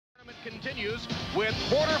Continues with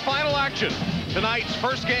quarterfinal action. Tonight's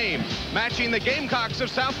first game, matching the Gamecocks of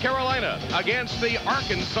South Carolina against the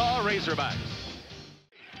Arkansas Razorbacks.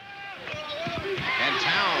 And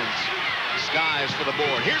Towns skies for the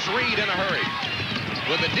board. Here's Reed in a hurry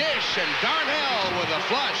with a dish, and Darnell with a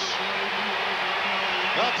flush.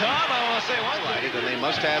 Well, Tom, I want to say one thing. And they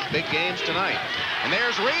must have big games tonight. And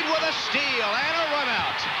there's Reed with a steal and a run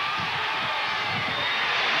out.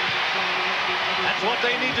 That's what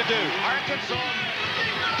they need to do. Arkansas.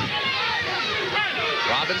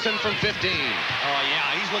 Robinson from 15. Oh,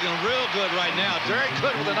 yeah, he's looking real good right now. Very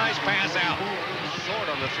good with a nice pass out. Short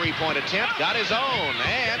on the three-point attempt. Got his own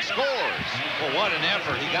and scores. Well, what an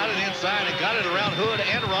effort. He got it inside and got it around Hood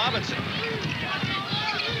and Robinson.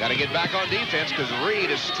 Got to get back on defense because Reed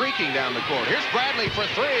is streaking down the court. Here's Bradley for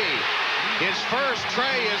three. His first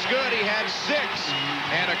tray is good. He had 6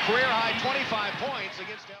 and a career-high 25 points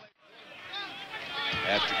against LA.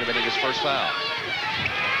 After committing his first foul.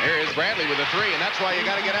 Here is Bradley with a 3, and that's why you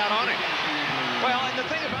got to get out on him. Well, and the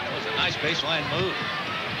thing about it was a nice baseline move.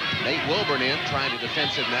 Nate Wilburn in, trying to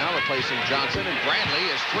defensive now, replacing Johnson, and Bradley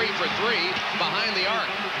is 3 for 3 behind the arc.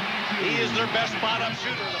 He is their best spot-up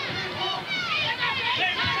shooter.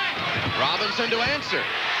 Robinson to answer.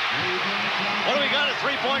 What do we got, a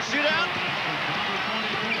three-point shootout?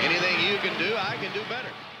 Anything you can do, I can do better.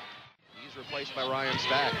 He's replaced by Ryan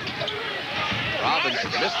Stack. Robinson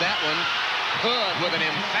missed that one. Hood with an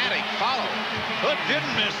emphatic follow. Hood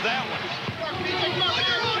didn't miss that one.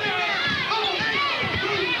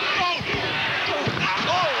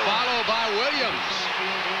 Followed by Williams.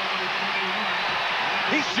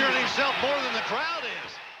 He's cheering himself more than the crowd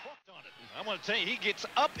is. I'm going to tell you, he gets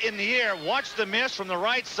up in the air. Watch the miss from the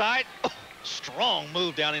right side. Oh, strong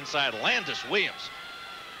move down inside. Landis Williams.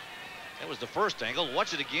 That was the first angle.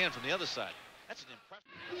 Watch it again from the other side. That's an impressive.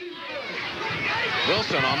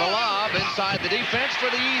 Wilson on the lob inside the defense for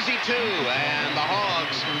the easy 2. And the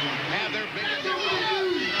Hogs have their biggest.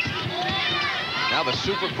 Now the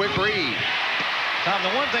super quick Reed. Tom,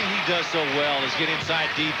 the one thing he does so well is get inside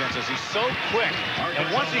defenses. He's so quick. And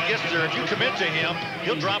once he gets there, if you commit to him,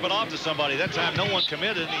 he'll drop it off to somebody. That time, no one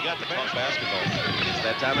committed, and he got the basketball. It's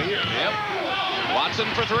that time of year. Yep. Watson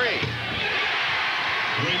for 3.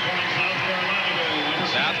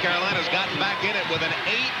 South Carolina's gotten back in it with an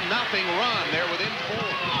 8-0 run. They're within 4.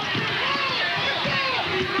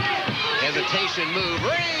 Hesitation move.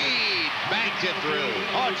 Reed banked it through.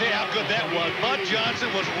 Oh, I'll tell you how good that was. Bud Johnson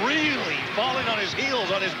was really falling on his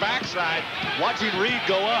heels on his backside, watching Reed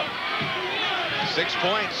go up. 6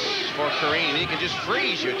 points for Kareem. He can just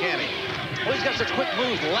freeze you, can't he? Well, he's got such quick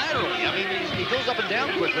moves laterally. I mean, he goes up and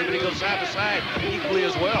down quickly, but he goes side to side equally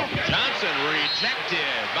as well. Johnson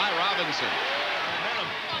rejected by Robinson.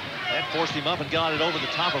 That forced him up and got it over the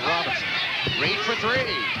top of Robinson. Reed for 3.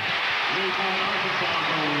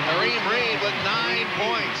 Kareem Reed with 9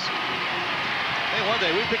 points. Hey, one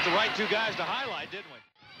day we picked the right 2 guys to highlight, didn't we?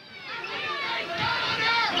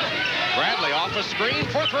 Bradley off a screen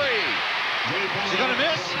for 3. Is he going to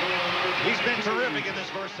miss? He's been terrific in this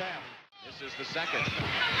first half. This is the second.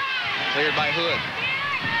 Cleared by Hood.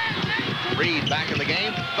 Reed back in the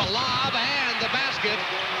game. The lob and the basket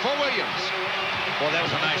for Williams. Well, that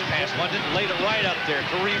was a nice pass. London laid it right up there.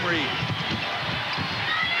 Kareem Reed.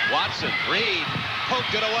 Watson. Reed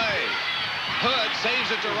poked it away. Hood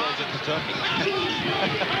saves it to Robinson. Kentucky.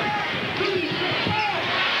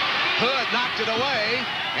 Hood knocked it away,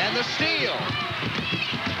 and the steal.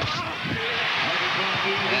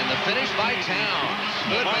 And the finish by Towns.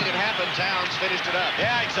 Hood made it happen. Towns finished it up.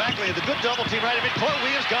 Yeah, exactly. The good double team right in midcourt.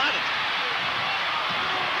 Williams got it.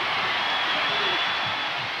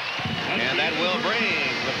 And that will bring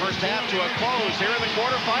the first half to a close here in the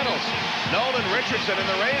quarterfinals. Nolan Richardson and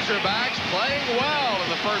the Razorbacks playing well in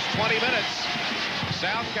the first 20 minutes.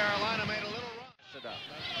 South Carolina made a little run.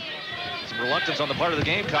 Some reluctance on the part of the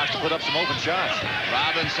Gamecocks to put up some open shots.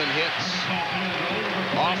 Robinson hits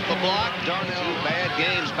off the block. Darnell. 2 bad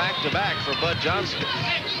games back-to-back for Bud Johnson.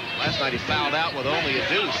 Last night he fouled out with only a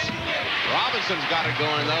deuce. Robinson's got it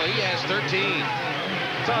going, though. He has 13.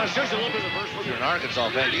 So it shows you a little bit of reverse. If you're an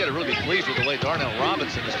Arkansas fan, you got to really be pleased with the way Darnell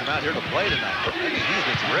Robinson has come out here to play tonight. I think he's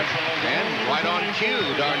been terrific. And right on cue,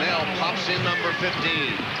 Darnell pops in number 15.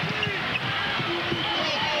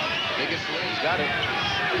 Biggest lead. He's got it.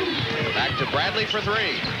 Back to Bradley for 3.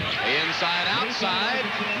 Inside, outside.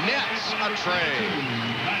 Nets a tray.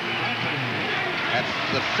 That's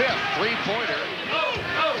the 5th three-pointer.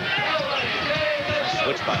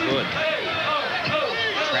 Switch by Hood.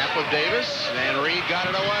 Trap of Davis, and Reed got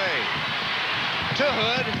it away. To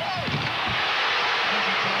Hood.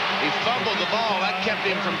 He fumbled the ball. That kept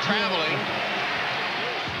him from traveling.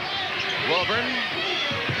 Wilburn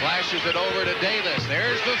flashes it over to Davis.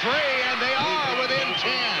 There's the three, and they are within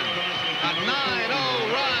 10. A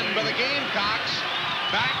 9-0 run by the Gamecocks.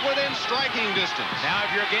 Back within striking distance. Now,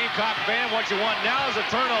 if you're a Gamecock fan, what you want now is a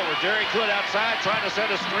turnover. Derek Hood outside trying to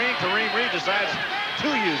set a screen. Kareem Reed decides to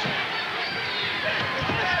use it.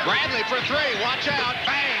 Bradley for three. Watch out.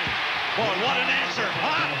 Bang. Boy, what an answer.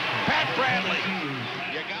 Huh? Pat Bradley.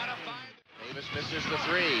 You gotta find. Davis misses the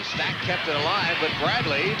three. Stack kept it alive, but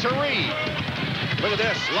Bradley to Reed. Look at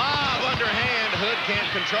this. Lob underhand. Hood can't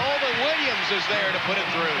control, but Williams is there to put it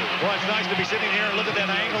through. Boy, it's nice to be sitting here and look at that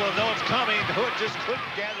angle and know it's coming. Hood just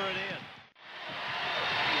couldn't gather it in.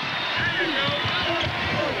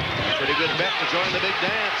 Pretty good bet to join the big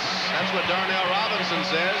dance. That's what Darnell Robinson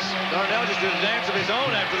says. Darnell just did a dance of his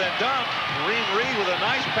own after that dunk. Kareem Reed with a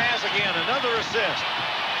nice pass again. Another assist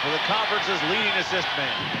for the conference's leading assist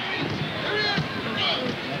man.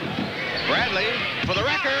 Bradley for the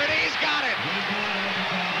record. He's got it.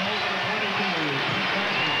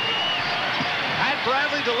 Pat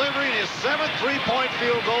Bradley delivering his 7th three-point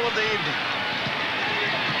field goal of the evening.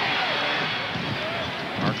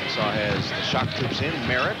 Arkansas has the shot troops in.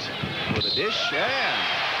 Merritt with a dish.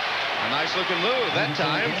 Yeah. A nice-looking move that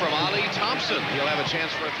time from Ali Thompson. He'll have a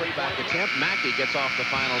chance for a three-back attempt. Mackey gets off the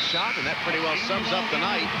final shot, and that pretty well sums up the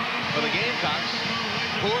night for the Gamecocks.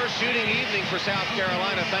 Poor shooting evening for South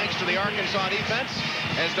Carolina thanks to the Arkansas defense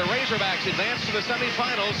as the Razorbacks advance to the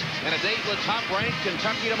semifinals and a date with top-ranked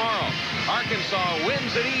Kentucky tomorrow. Arkansas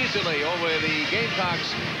wins it easily over the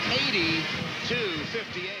Gamecocks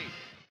 80-58.